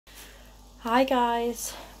Hi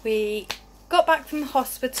guys, we got back from the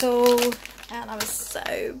hospital and I was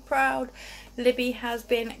so proud. Libby has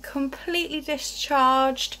been completely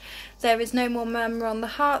discharged. There is no more murmur on the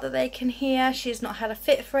heart that they can hear. She's not had a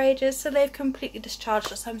fit for ages, so they've completely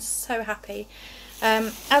discharged us. I'm so happy.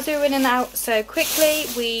 As we were in and out so quickly,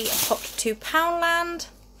 we popped to Poundland.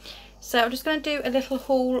 So I'm just going to do a little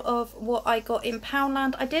haul of what I got in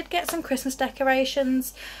Poundland. I did get some Christmas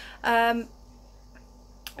decorations, but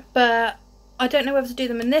I don't know whether to do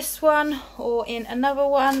them in this one or in another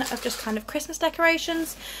one of just kind of Christmas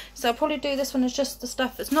decorations. So I'll probably do this one as just the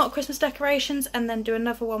stuff that's not Christmas decorations and then do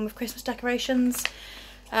another one with Christmas decorations.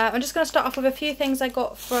 I'm just going to start off with a few things I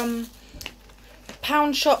got from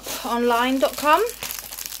poundshoponline.com,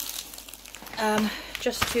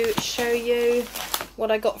 just to show you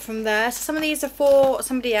what I got from there. So some of these are for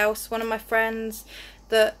somebody else, one of my friends,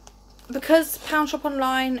 that because Pound Shop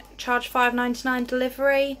Online charge £5.99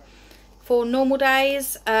 delivery for normal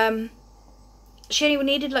days, she only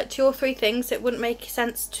needed like 2 or 3 things, so it wouldn't make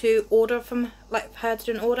sense to order from, like, her to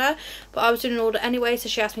do an order, but I was doing an order anyway, so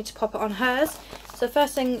she asked me to pop it on hers. So the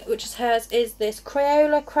first thing, which is hers, is this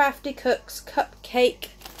Crayola Crafty Cooks Cupcake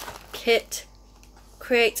Kit.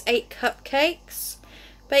 Creates 8 cupcakes,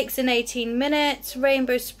 bakes in 18 minutes,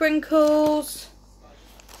 rainbow sprinkles,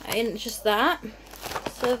 and just that.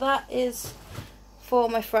 So that is for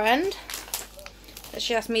my friend that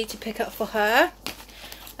she asked me to pick up for her.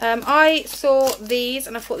 I saw these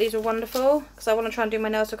and I thought these were wonderful because I want to try and do my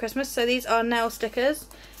nails for Christmas. So these are nail stickers.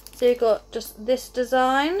 So you've got just this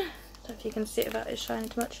design. I don't know if you can see it without it shining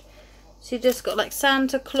too much. So you've just got like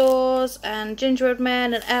Santa Claus and gingerbread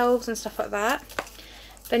men and elves and stuff like that.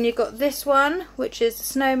 Then you've got this one, which is the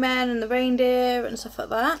snowman and the reindeer and stuff like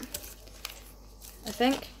that, I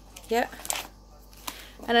think. Yeah.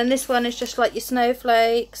 And then this one is just like your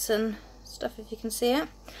snowflakes and stuff, if you can see it.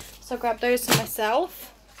 So I grabbed those for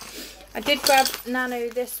myself. I did grab Nano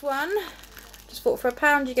this one. Just bought for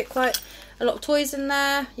 £1. You get quite a lot of toys in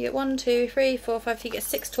there. You get 1, 2, 3, 4, 5. You get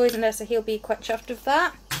 6 toys in there, so he'll be quite chuffed with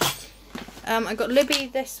that. I got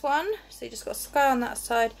Libby this one. So you just got a sky on that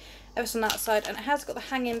side, everything on that side, and it has got the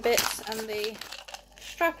hanging bits, and the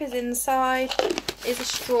strap is inside. It is a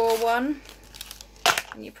straw one.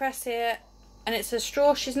 And you press here, and it's a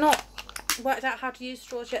straw. She's not worked out how to use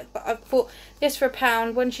straws yet, but I've bought this for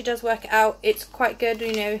 £1. When she does work it out, it's quite good.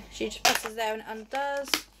 You know, she just presses there and it undoes,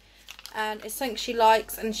 and it's something she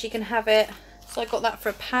likes and she can have it. So I got that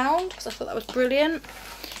for £1 because I thought that was brilliant.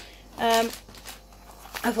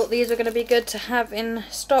 I thought these were going to be good to have in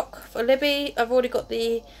stock for Libby. I've already got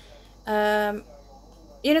the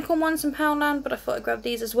unicorn ones in Poundland, but I thought I'd grab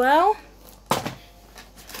these as well.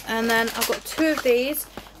 And then I've got 2 of these.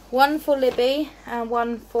 One for Libby and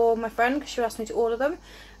one for my friend because she asked me to order them.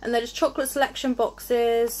 And they're just chocolate selection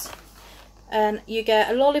boxes. And you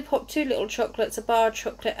get a lollipop, 2 little chocolates, a bar of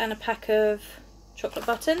chocolate, and a pack of chocolate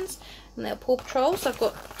buttons. And they're Paw Patrol. So I've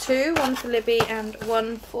got 2, one for Libby and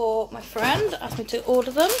one for my friend. Asked me to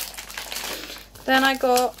order them. Then I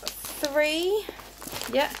got 3.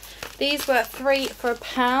 Yeah, these were 3 for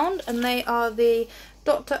 £1, and they are the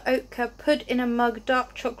Dr. Oetker Put in a Mug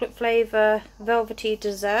Dark Chocolate Flavour Velvety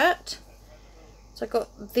Dessert. So I got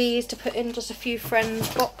these to put in just a few friends'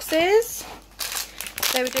 boxes.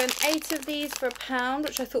 They were doing 8 of these for £1,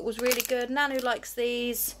 which I thought was really good. Nanu likes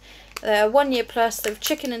these. They're 1 year plus. They're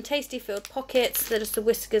chicken and tasty filled pockets. They're just the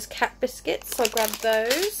Whiskers cat biscuits, so I grabbed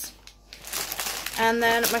those. And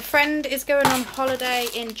then my friend is going on holiday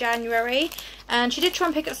in January, and she did try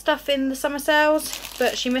and pick up stuff in the summer sales,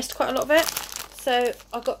 but she missed quite a lot of it. So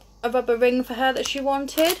I got a rubber ring for her that she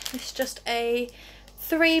wanted. It's just a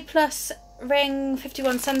 3+ ring,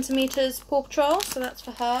 51 centimetres Paw Patrol, so that's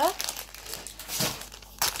for her.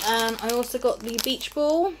 And I also got the beach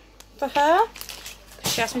ball for her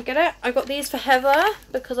because she asked me to get it. I got these for Heather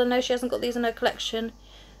because I know she hasn't got these in her collection,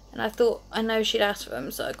 and I thought I know she'd ask for them,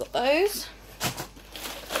 so I got those.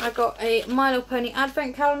 I got a My Little Pony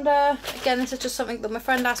advent calendar. Again, this is just something that my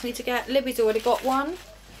friend asked me to get. Libby's already got one,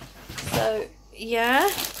 so yeah.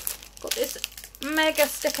 Got this mega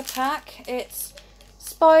sticker pack. It's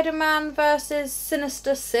Spider-Man vs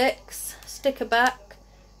Sinister 6 sticker pack.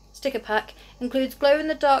 Includes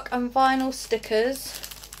glow-in-the-dark and vinyl stickers.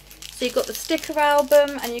 So you've got the sticker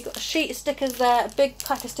album, and you've got a sheet of stickers there, a big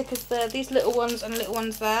pack of stickers there, these little ones and little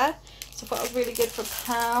ones there. So I thought it was really good for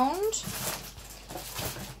 £1.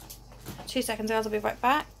 2 seconds, guys, I'll be right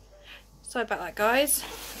back. Sorry about that, guys.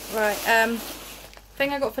 Right,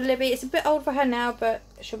 thing I got for Libby, it's a bit old for her now, but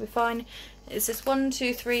she'll be fine. It's this 1,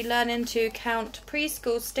 2, 3 Learning to Count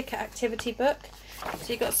Preschool Sticker Activity Book.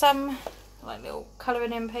 So you've got some like little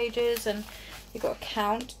colouring in pages and you've got to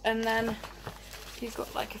count, and then you've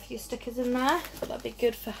got like a few stickers in there, so that'd be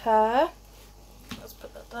good for her. Let's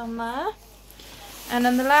put that down there. And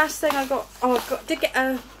then the last thing I got, did get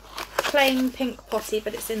a plain pink potty,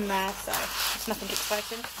 but it's in there, so it's nothing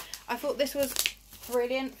exciting. I thought this was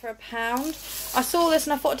brilliant for £1. I saw this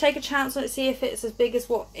and I thought I'd take a chance on it, see if it's as big as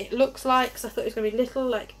what it looks like, because I thought it was going to be little,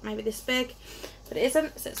 like maybe this big, but it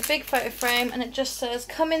isn't. So it's a big photo frame, and it just says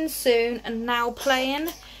coming soon and now playing,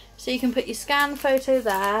 so you can put your scan photo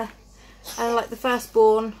there, and like the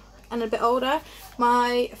firstborn and a bit older.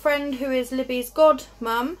 My friend, who is Libby's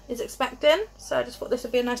godmum, is expecting, so I just thought this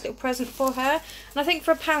would be a nice little present for her. And I think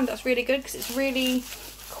for £1 that's really good, because it's really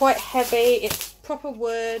quite heavy, it's proper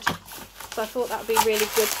wood, so I thought that would be really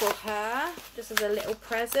good for her, just as a little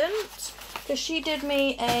present. Because she did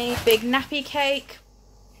me a big nappy cake,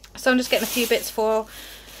 so I'm just getting a few bits for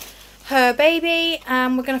her baby,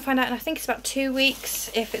 and we're going to find out in, I think it's about 2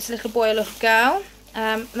 weeks, if it's a little boy or little girl.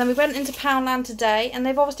 And then we went into Poundland today, and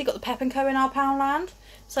they've obviously got the Pep & Co in our Poundland.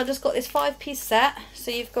 So I just got this 5-piece set.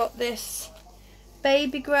 So you've got this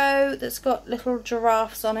baby grow that's got little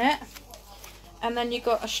giraffes on it. And then you've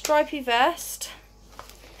got a stripy vest.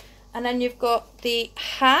 And then you've got the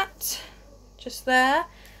hat, just there.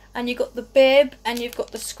 And you've got the bib, and you've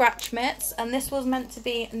got the scratch mitts. And this was meant to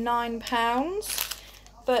be £9,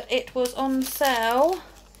 but it was on sale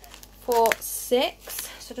for £6.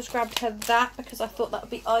 So I just grabbed her that, because I thought that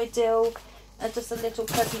would be ideal as just a little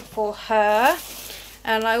present for her.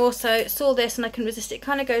 And I also saw this and I couldn't resist it. It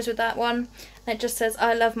kind of goes with that one. And it just says,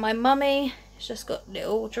 I love my mummy. It's just got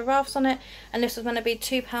little giraffes on it. And this was going to be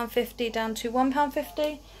 £2.50 down to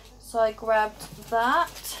 £1.50. So I grabbed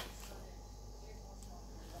that.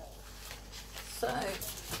 So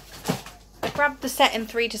I grabbed the set in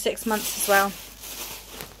 3 to 6 months as well.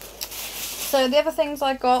 So the other things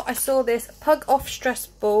I got, I saw this Pug Off Stress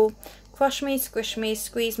Ball. Crush me, squish me,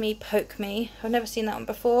 squeeze me, poke me. I've never seen that one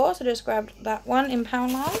before, so I just grabbed that one in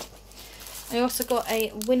Poundland. I also got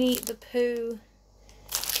a Winnie the Pooh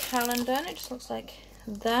calendar, and it just looks like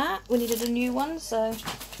that. We needed a new one, so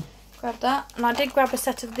grabbed that. And I did grab a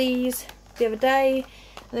set of these the other day.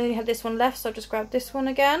 I only had this one left, so I just grabbed this one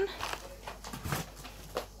again.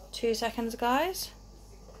 2 seconds, guys.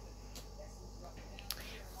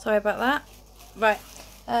 Sorry about that. Right,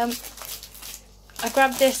 I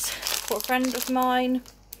grabbed this for a friend of mine.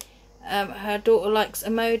 Her daughter likes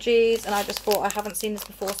emojis, and I just thought I haven't seen this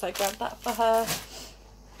before, so I grabbed that for her.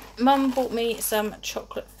 Mum bought me some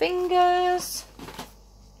chocolate fingers.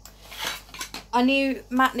 I knew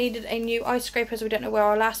Matt needed a new ice scraper, so we don't know where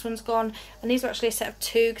our last one's gone. And these were actually a set of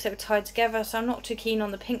 2 because they were tied together, so I'm not too keen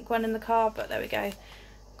on the pink one in the car, but there we go.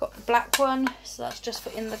 Got the black one, so that's just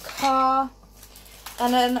for in the car.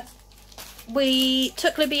 And then we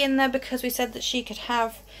took Libby in there because we said that she could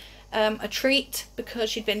have a treat because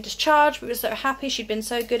she'd been discharged. We were so happy, she'd been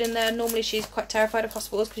so good in there. Normally she's quite terrified of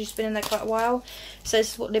hospitals because she's been in there quite a while. So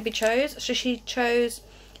this is what Libby chose. So she chose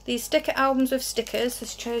these sticker albums with stickers. So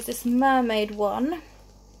she chose this mermaid one.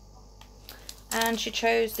 And she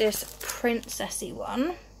chose this princessy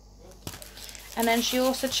one. And then she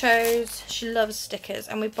also chose, she loves stickers,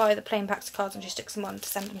 and we buy the plain packs of cards and she sticks them on to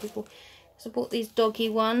send them to people. So I bought these doggy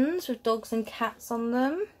ones with dogs and cats on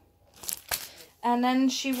them. And then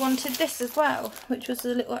she wanted this as well, which was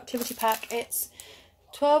a little activity pack. It's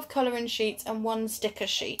 12 colouring sheets and 1 sticker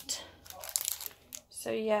sheet. So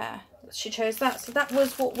yeah, she chose that. So that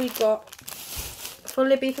was what we got for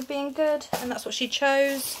Libby for being good, and that's what she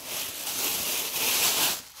chose.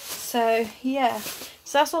 So yeah,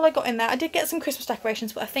 so that's all I got in there. I did get some Christmas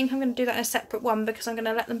decorations, but I think I'm going to do that in a separate one because I'm going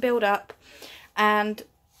to let them build up and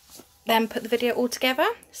then put the video all together.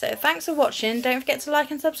 So thanks for watching. Don't forget to like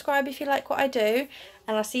and subscribe if you like what I do,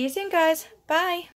 and I'll see you soon, guys. Bye.